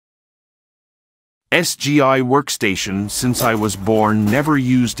SGI workstation. Since I was born, never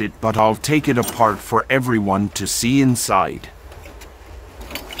used it, but I'll take it apart for everyone to see inside.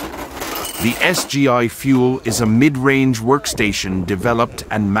 The SGI Fuel is a mid-range workstation developed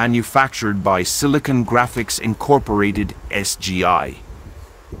and manufactured by Silicon Graphics Incorporated (SGI).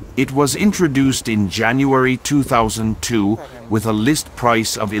 It was introduced in January 2002 with a list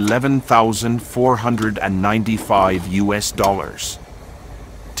price of $11,495.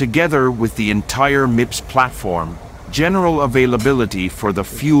 Together with the entire MIPS platform, general availability for the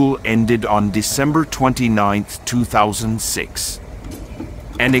Fuel ended on December 29, 2006.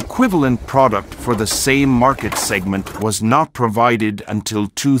 An equivalent product for the same market segment was not provided until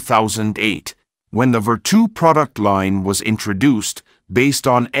 2008, when the Virtu product line was introduced based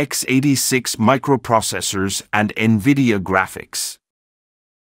on x86 microprocessors and Nvidia graphics.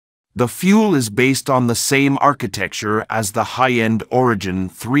 The Fuel is based on the same architecture as the high-end Origin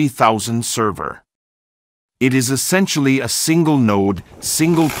 3000 server. It is essentially a single-node,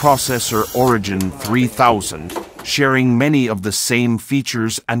 single-processor Origin 3000, sharing many of the same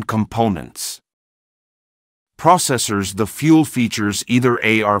features and components. Processors: the Fuel features either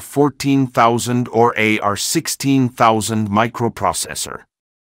AR14000 or AR16000 microprocessor.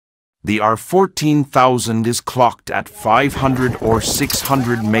 The AR14000 is clocked at 500 or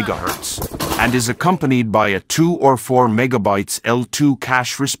 600 MHz and is accompanied by a 2 or 4 MB L2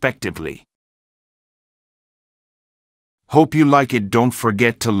 cache respectively. Hope you like it. Don't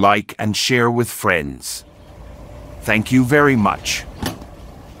forget to like and share with friends. Thank you very much.